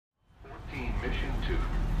Station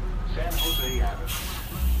 2, San Jose Avenue.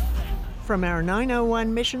 From our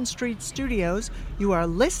 901 Mission Street studios, you are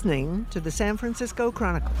listening to the San Francisco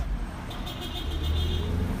Chronicle.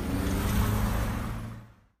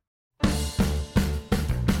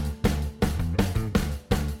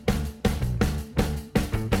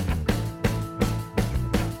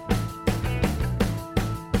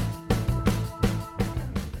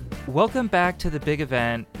 Welcome back to The Big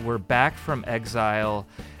Event. We're back from exile.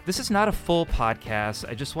 This is not a full podcast.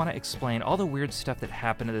 I just want to explain all the weird stuff that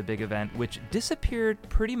happened at The Big Event, which disappeared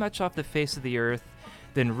pretty much off the face of the earth,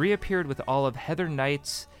 then reappeared with all of Heather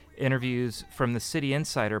Knight's interviews from the City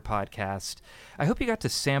Insider podcast. I hope you got to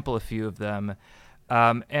sample a few of them.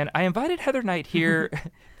 And I invited Heather Knight here.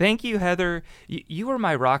 Thank you, Heather. You were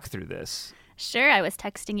my rock through this. Sure, I was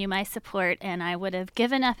texting you my support, and I would have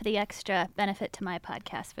given up the extra benefit to my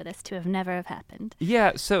podcast for this to have never have happened.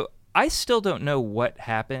 Yeah, so I still don't know what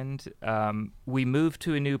happened. We moved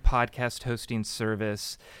to a new podcast hosting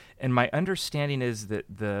service, and my understanding is that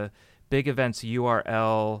the Big Event's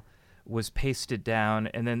URL was pasted down,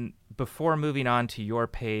 and then before moving on to your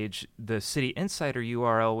page, the City Insider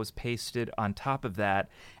URL was pasted on top of that.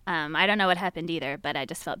 I don't know what happened either, but I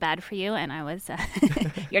just felt bad for you, and I was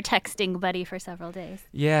your texting buddy for several days.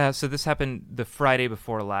 Yeah, so this happened the Friday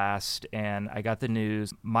before last, and I got the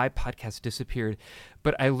news. My podcast disappeared,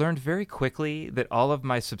 but I learned very quickly that all of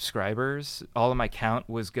my subscribers, all of my count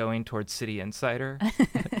was going towards City Insider.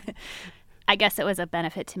 I guess it was a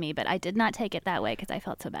benefit to me, but I did not take it that way because I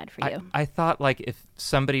felt so bad for you. I thought, like, if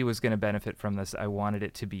somebody was going to benefit from this, I wanted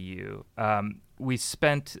it to be you. We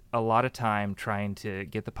spent a lot of time trying to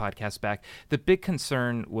get the podcast back. The big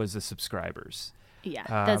concern was the subscribers.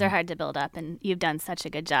 Yeah, those are hard to build up, and you've done such a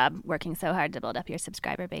good job working so hard to build up your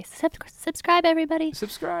subscriber base. Subscribe, everybody.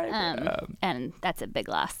 Subscribe. And that's a big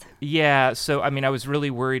loss. Yeah, so, I mean, I was really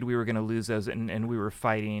worried we were going to lose those, and we were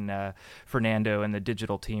fighting. Fernando and the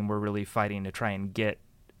digital team were really fighting to try and get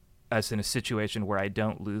us in a situation where I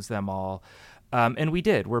don't lose them all. And we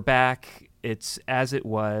did. We're back. It's as it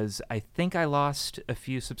was. I think I lost a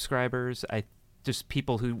few subscribers. Just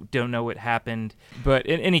people who don't know what happened. But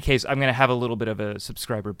in any case, I'm going to have a little bit of a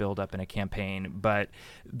subscriber buildup in a campaign, but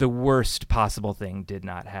the worst possible thing did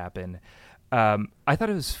not happen. I thought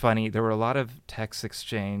it was funny. There were a lot of texts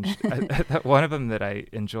exchanged. One of them that I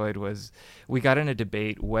enjoyed was we got in a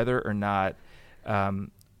debate whether or not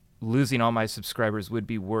losing all my subscribers would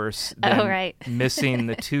be worse than missing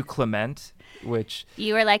the 2 Clement, which...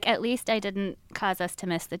 You were like, at least I didn't cause us to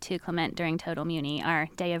miss the 2 Clement during Total Muni, our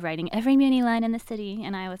day of writing every Muni line in the city.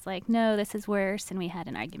 And I was like, no, this is worse. And we had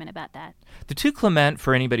an argument about that. The 2 Clement,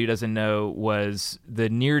 for anybody who doesn't know, was the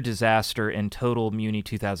near disaster in Total Muni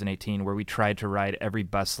 2018, where we tried to ride every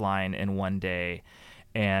bus line in one day.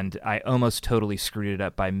 And I almost totally screwed it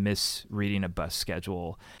up by misreading a bus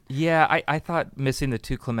schedule. Yeah, I thought missing the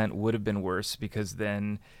 2 Clement would have been worse, because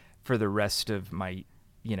then for the rest of my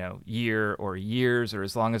year or years, or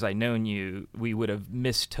as long as I known you, we would have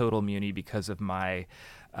missed Total Muni because of my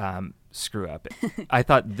screw up. I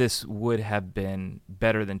thought this would have been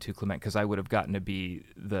better than 2 Clement, because I would have gotten to be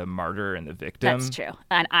the martyr and the victim. That's true.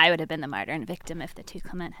 And I would have been the martyr and victim if the 2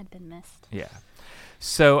 Clement had been missed. Yeah.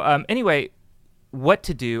 So anyway, what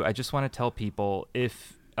to do, I just want to tell people,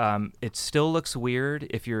 if it still looks weird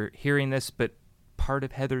if you're hearing this, but part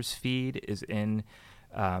of Heather's feed is in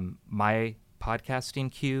my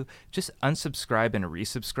podcasting queue, just unsubscribe and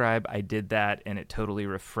resubscribe. I did that, and it totally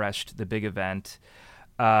refreshed the Big Event.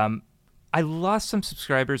 I lost some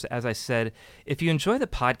subscribers, as I said. If you enjoy the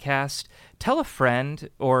podcast, tell a friend,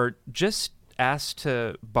 or just ask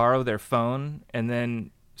to borrow their phone and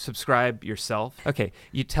then subscribe yourself. Okay,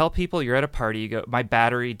 you tell people you're at a party, you go, my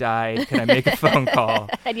battery died, can I make a phone call?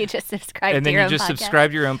 And you just subscribe to your own podcast. And then you just subscribe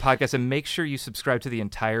to your own podcast, and make sure you subscribe to the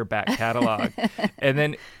entire back catalog. And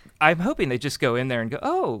then I'm hoping they just go in there and go,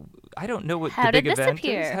 oh, I don't know what the Big Event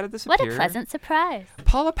is. How did this appear? What a pleasant surprise.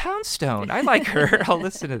 Paula Poundstone. I like her. I'll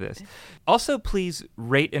listen to this. Also, please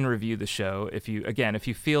rate and review the show. If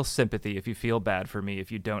you feel sympathy, if you feel bad for me,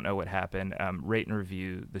 if you don't know what happened, rate and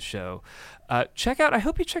review the show. I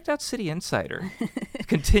hope you checked out City Insider.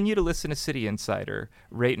 Continue to listen to City Insider.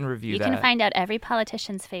 Rate and review that. You can find out every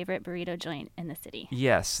politician's favorite burrito joint in the city.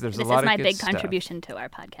 Yes, there's a lot of good stuff. This is my big contribution to our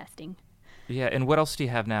podcasting. Yeah, and what else do you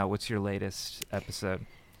have now? What's your latest episode?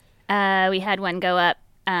 We had one go up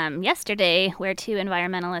yesterday where 2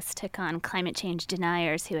 environmentalists took on climate change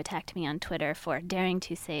deniers who attacked me on Twitter for daring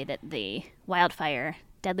to say that the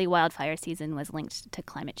deadly wildfire season was linked to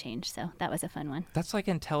climate change. So that was a fun one. That's like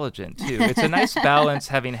intelligent, too. It's a nice balance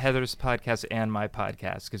having Heather's podcast and my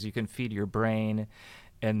podcast, because you can feed your brain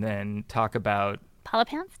and then talk about Paula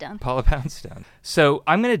Poundstone. Paula Poundstone. So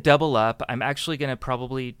I'm going to double up. I'm actually going to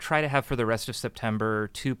probably try to have for the rest of September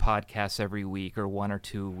 2 podcasts every week, or 1 or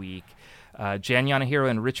 2 a week. Jan Yanahiro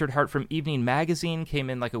and Richard Hart from Evening Magazine came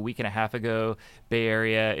in like a week and a half ago. Bay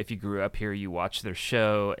Area, if you grew up here, you watched their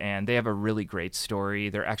show, and they have a really great story.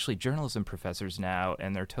 They're actually journalism professors now,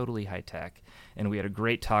 and they're totally high-tech. And we had a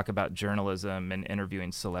great talk about journalism and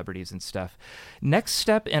interviewing celebrities and stuff. Next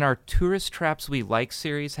step in our Tourist Traps We Like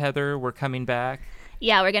series, Heather, we're coming back.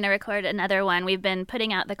 Yeah, we're going to record another one. We've been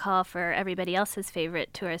putting out the call for everybody else's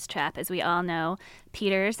favorite tourist trap. As we all know,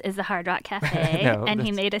 Peter's is the Hard Rock Cafe, and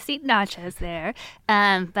he made us eat nachos there.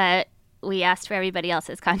 But we asked for everybody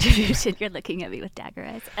else's contribution. You're looking at me with dagger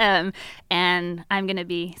eyes. And I'm going to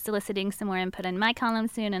be soliciting some more input in my column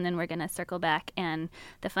soon, and then we're going to circle back. And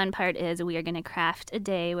the fun part is we are going to craft a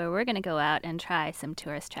day where we're going to go out and try some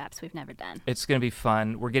tourist traps we've never done. It's going to be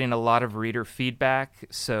fun. We're getting a lot of reader feedback,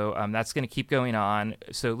 so that's going to keep going on.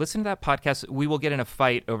 So listen to that podcast. We will get in a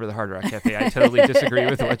fight over the Hard Rock Cafe. I totally disagree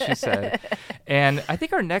with what you said. And I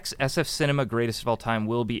think our next SF Cinema Greatest of All Time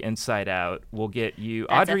will be Inside Out. We'll get you.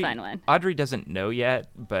 That's Audrey, a fun one. Audrey doesn't know yet,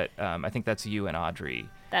 but I think that's you and Audrey.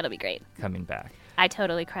 That'll be great. Coming back. I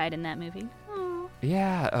totally cried in that movie. Aww.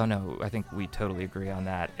 Yeah. Oh, no. I think we totally agree on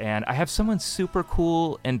that. And I have someone super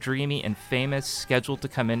cool and dreamy and famous scheduled to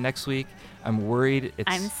come in next week. I'm worried it's...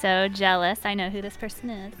 I'm so jealous. I know who this person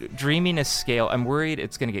is. Dreaminess scale. I'm worried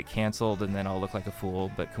it's going to get canceled and then I'll look like a fool.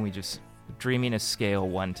 But can we just... Dreaminess scale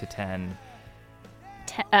 1 to 10.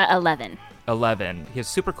 11. 11. He has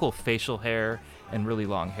super cool facial hair and really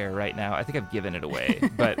long hair right now. I think I've given it away,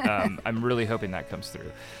 but I'm really hoping that comes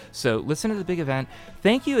through. So listen to the big event.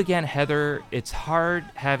 Thank you again, Heather. It's hard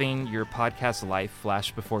having your podcast life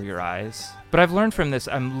flash before your eyes, but I've learned from this.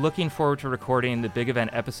 I'm looking forward to recording the big event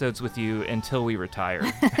episodes with you until we retire.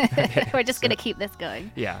 We're just going to keep this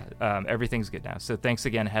going. Yeah, everything's good now. So thanks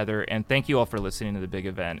again, Heather, and thank you all for listening to the big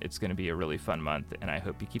event. It's going to be a really fun month, and I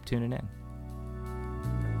hope you keep tuning in.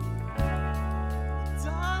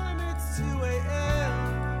 Darling, it's 2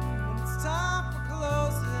 a.m. when it's time for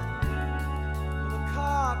closing. When the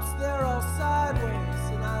cops, they're all sideways,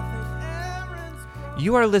 and I think Aaron's...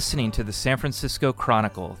 You are listening to the San Francisco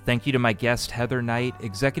Chronicle. Thank you to my guest, Heather Knight.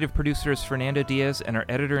 Executive producer is Fernando Diaz, and our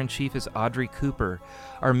editor-in-chief is Audrey Cooper.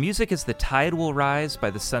 Our music is The Tide Will Rise by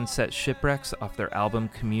the Sunset Shipwrecks off their album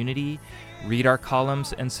Community. Read our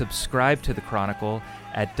columns and subscribe to the Chronicle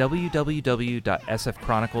at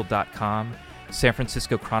www.sfchronicle.com. San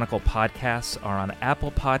Francisco Chronicle podcasts are on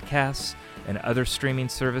Apple Podcasts and other streaming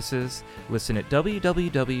services. Listen at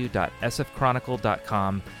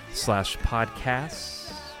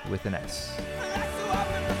www.sfchronicle.com/podcasts with an S.